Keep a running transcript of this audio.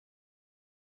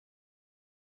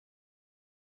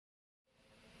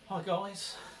Hi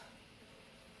guys,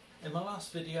 in my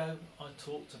last video I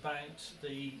talked about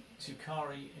the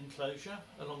Tukkari enclosure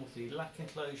along with the lac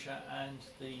enclosure and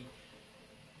the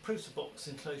Prusa box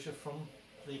enclosure from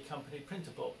the company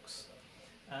Printer Box,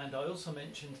 and I also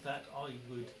mentioned that I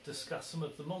would discuss some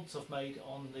of the mods I've made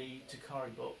on the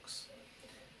Tukkari box.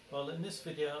 Well, in this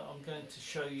video I'm going to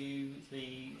show you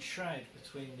the shroud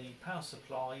between the power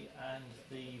supply and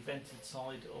the vented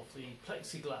side of the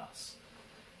plexiglass.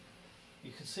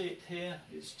 You can see it here,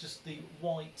 it's just the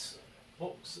white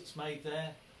box that's made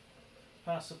there.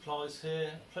 Power supply's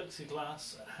here,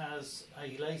 plexiglass has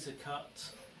a laser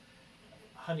cut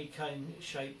honeycomb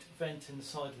shaped vent in the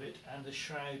side of it, and the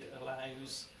shroud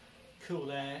allows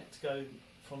cool air to go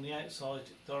from the outside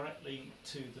directly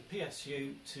to the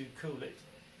PSU to cool it,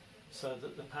 so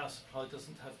that the power supply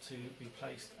doesn't have to be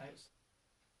placed outside.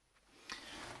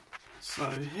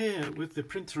 So here, with the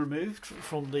printer removed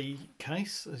from the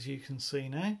case, as you can see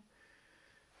now,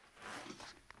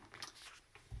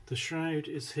 the shroud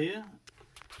is here.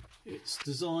 It's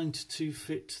designed to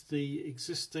fit the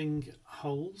existing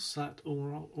holes that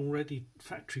are already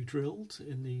factory drilled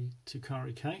in the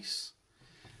Tukkari case.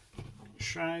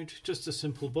 Shroud, just a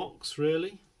simple box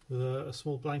really, with a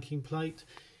small blanking plate.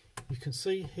 You can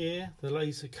see here the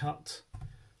laser cut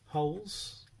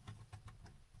holes,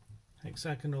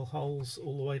 hexagonal holes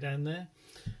all the way down there.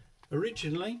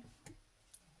 Originally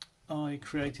I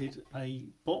created a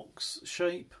box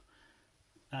shape,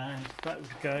 and that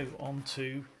would go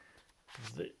onto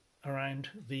around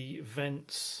the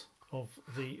vents of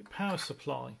the power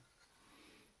supply.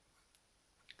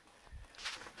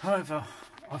 However,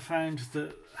 I found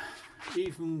that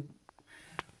even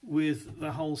with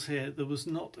the holes here there was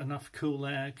not enough cool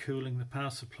air cooling the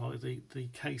power supply. The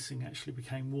casing actually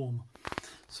became warm.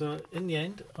 So in the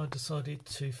end I decided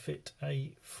to fit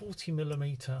a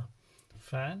 40mm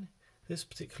fan. This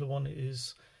particular one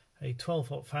is a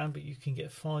 12-volt fan, but you can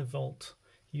get 5-volt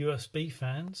USB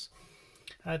fans.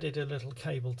 Added a little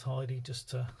cable tidy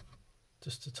just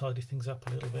to tidy things up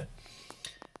a little bit.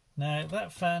 Now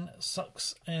that fan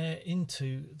sucks air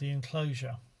into the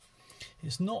enclosure.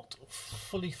 It's not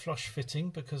fully flush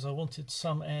fitting because I wanted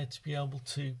some air to be able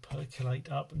to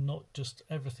percolate up, not just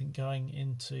everything going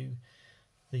into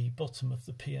the bottom of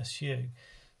the PSU.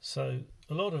 So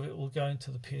a lot of it will go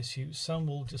into the PSU, some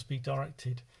will just be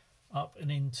directed up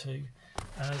and into,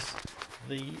 as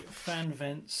the fan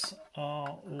vents are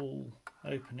all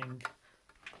opening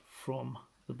from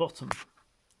the bottom,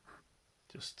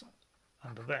 just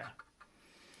under there.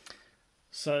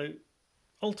 So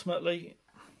ultimately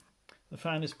the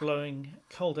fan is blowing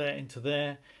cold air into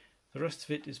there, the rest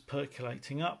of it is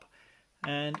percolating up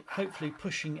and hopefully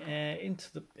pushing air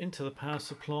into the power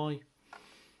supply,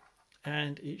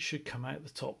 and it should come out the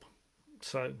top.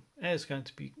 So air is going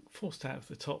to be forced out of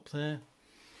the top there,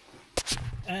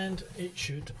 and it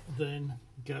should then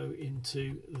go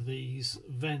into these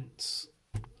vents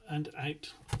and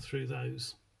out through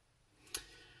those,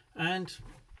 and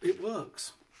it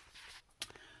works.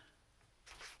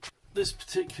 This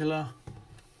particular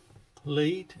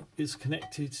lead is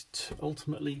connected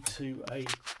ultimately to a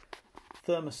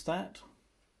thermostat,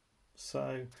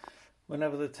 so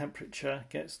whenever the temperature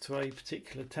gets to a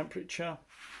particular temperature,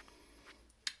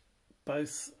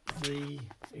 both the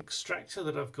extractor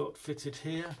that I've got fitted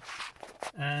here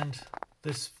and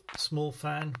this small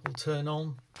fan will turn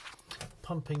on,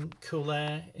 pumping cool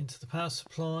air into the power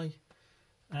supply,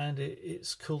 and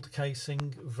it's cooled the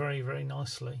casing very, very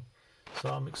nicely. So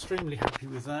I'm extremely happy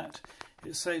with that.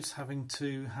 It saves having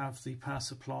to have the power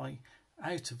supply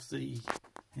out of the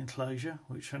enclosure,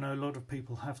 which I know a lot of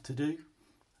people have to do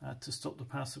to stop the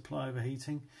power supply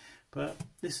overheating, but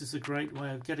this is a great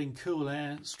way of getting cool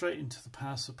air straight into the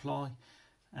power supply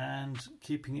and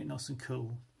keeping it nice and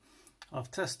cool.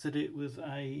 I've tested it with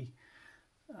an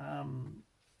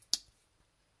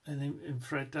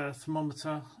infrared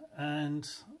thermometer, and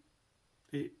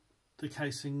the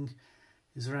casing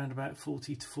is around about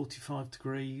 40 to 45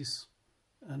 degrees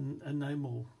and no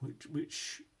more,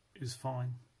 which is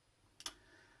fine.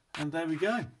 And there we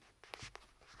go.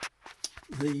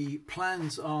 The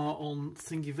plans are on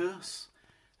Thingiverse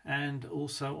and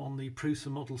also on the Prusa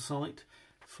model site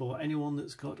for anyone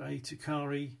that's got a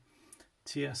Tukkari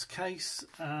TS case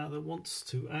that wants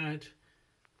to add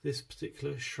this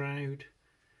particular shroud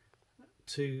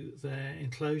to their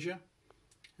enclosure,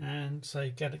 and say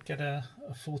get a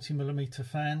 40mm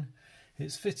fan.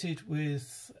 It's fitted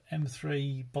with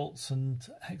M3 bolts and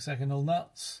hexagonal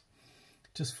nuts,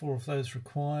 just 4 of those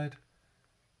required.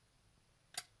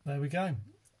 There we go.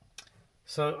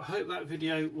 So I hope that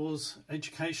video was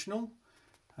educational.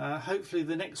 Hopefully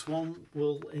the next one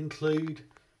will include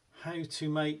how to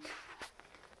make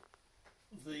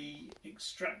the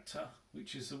extractor,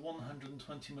 which is a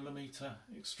 120mm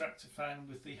extractor fan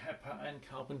with the HEPA and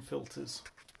carbon filters.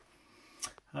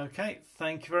 Okay,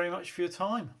 thank you very much for your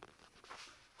time.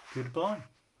 Goodbye.